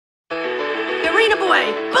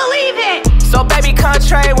way. Believe it. So baby, come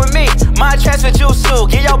trade with me. My transfer jutsu,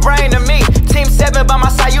 give your brain to me. Team 7 by my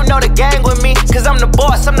side, you know the gang with me. Cause I'm the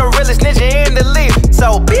boss, I'm the realest ninja in the league.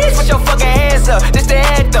 So bitch, put your fucking hands up, this the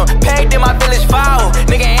anthem. Paid in my village foul,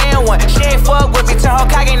 nigga and one. She ain't fuck with me, turn her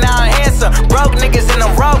cocky, now I'm handsome. Broke niggas and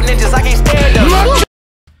them rogue ninjas, I can't stand them.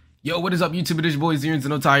 Yo, what is up YouTube? It is your boy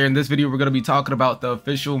XenoTy. In this video, we're going to be talking about the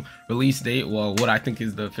official release date. Well, what I think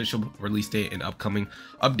is the official release date and upcoming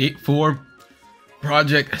update for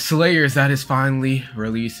Project Slayers that is finally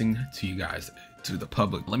releasing to you guys, to the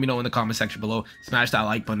public. Let me know in the comment section below. Smash that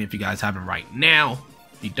like button if you guys haven't right now.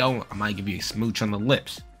 If you don't, I might give you a smooch on the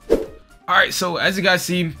lips. Alright, so as you guys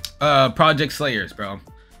see, Project Slayers, bro.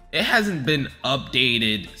 It hasn't been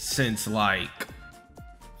updated since, like,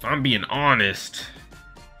 if I'm being honest,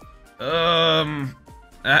 it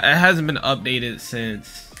hasn't been updated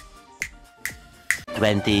since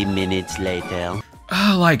 20 minutes later.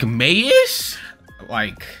 Like May-ish?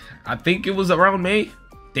 Like, I think it was around May.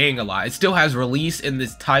 Dang a lot. It still has release in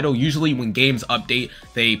this title. Usually when games update,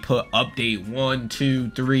 they put update 1, 2,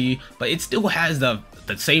 3, but it still has the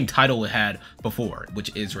same title it had before,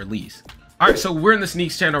 which is release. Alright, so we're in the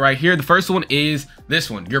sneaks channel right here. The first one is this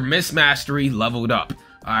one, your Mist Mastery leveled up.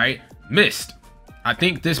 Alright, Mist. I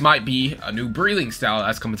think this might be a new breathing style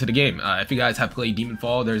that's coming to the game. If you guys have played Demon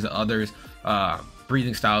Fall, there's others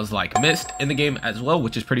breathing styles like Mist in the game as well,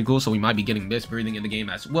 which is pretty cool. So we might be getting Mist breathing in the game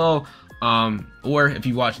as well. Or if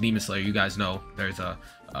you watch Demon Slayer, you guys know there's a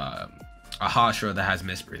Hashra that has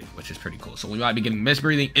Mist breathing, which is pretty cool. So we might be getting Mist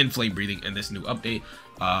breathing and Flame breathing in this new update.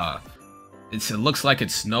 It looks like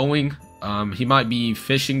it's snowing. He might be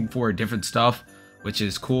fishing for different stuff, which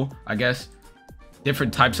is cool, I guess.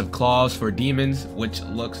 Different types of claws for demons, which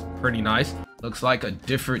looks pretty nice. Looks like a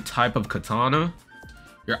different type of katana.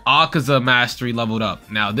 Your Akaza mastery leveled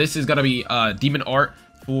up. Now this is gonna be demon art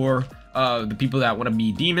for the people that want to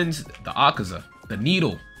be demons. The Akaza, the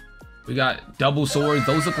needle. We got double swords.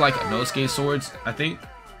 Those look like Inosuke swords, I think.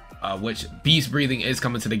 Which beast breathing is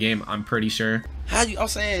coming to the game, I'm pretty sure. How you? I'm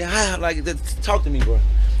saying, like, talk to me, bro.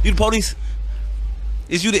 You the police?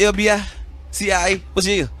 Is you the FBI? CIA? What's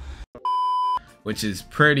your? Which is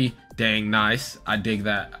pretty dang nice. I dig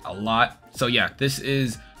that a lot. So yeah, this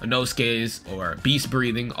is Inosuke's or beast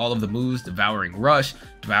breathing, all of the moves: devouring rush,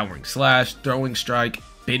 devouring slash, throwing strike,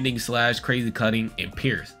 bending slash, crazy cutting, and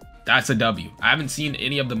pierce. That's a W. I haven't seen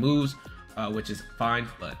any of the moves, which is fine,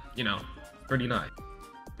 but you know, pretty nice.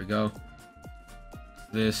 Here we go.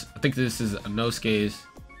 This, I think this is Inosuke's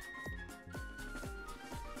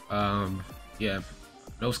yeah,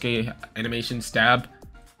 Inosuke animation stab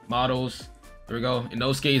models. There we go.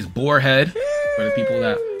 Inosuke's boar head for the people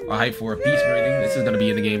that are hyped for beast breathing. This is gonna be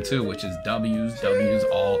in the game too, which is W's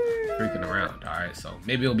all freaking around. All right, so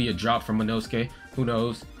maybe it'll be a drop from Inosuke. Who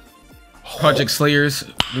knows? Project Slayers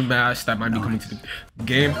new mask that might be coming to the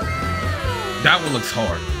game. That one looks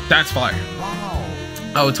hard. That's fire.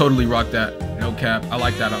 I would totally rock that. No cap. I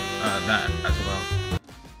like that that as well.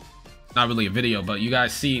 Not really a video, but you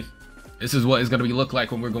guys see. This is what it's going to look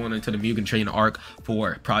like when we're going into the Mugen Train arc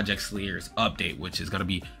for Project Slayers update, which is going to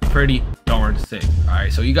be pretty darn sick. All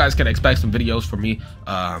right, so you guys can expect some videos from me,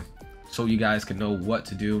 so you guys can know what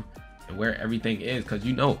to do and where everything is, because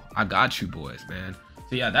you know I got you boys, man.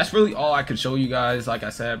 So yeah, that's really all I can show you guys. Like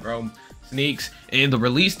I said, bro, sneaks, and the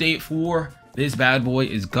release date for this bad boy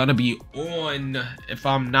is gonna be on, if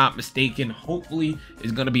I'm not mistaken, hopefully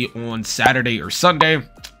is gonna be on Saturday or Sunday,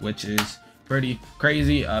 which is pretty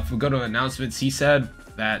crazy. If we go to announcements, he said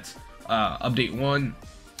that update 1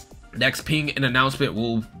 next ping and announcement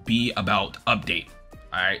will be about update.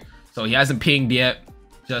 All right, so he hasn't pinged yet,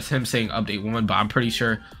 just him saying update 1, but I'm pretty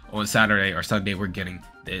sure on Saturday or Sunday we're getting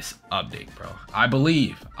this update, bro. I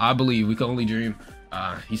believe we can only dream.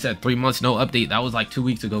 He said 3 months no update. That was like 2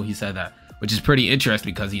 weeks ago he said that, which is pretty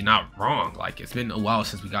interesting because he's not wrong. Like, it's been a while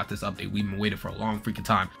since we got this update. We've been waiting for a long freaking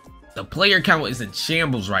time. The player count is in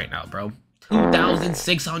shambles right now, bro.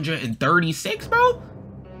 2,636, bro.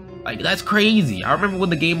 Like, that's crazy. I remember when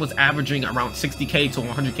the game was averaging around 60k to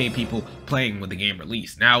 100k people playing when the game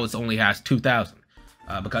released. Now it only has 2,000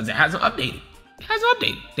 because it hasn't updated. It hasn't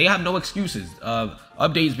updated. They have no excuses.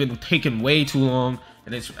 Update's been taking way too long,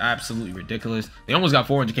 and it's absolutely ridiculous. They almost got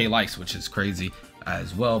 400k likes, which is crazy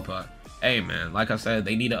as well. But Hey man, like I said,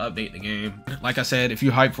 they need to update the game. Like I said, if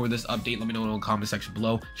you're hyped for this update, let me know in the comment section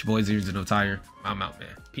below. It's your boy XenoTy. I'm out,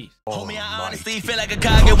 man. Peace. Homie, I honestly feel like a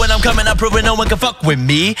Kage when I'm coming up, proving no one can fuck with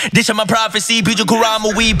me. This is my prophecy, Piju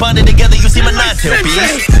Kurama, we bonded together, you see my nine-tail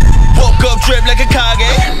beast. Woke up, drip like a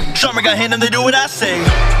Kage. Sharma got hand and they do what I say.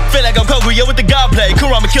 Feel like I'm Kaguya with the god play.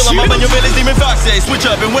 Kurama kill him, I'm on your village, demon fox say. Switch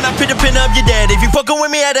up, and when I pin the pin up, you're dead. If you fucking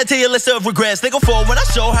with me, I tell you less of regrets. They go forward when I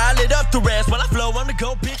show how I lit up the rest. When I flow, I'm the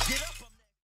go, bitch, get up.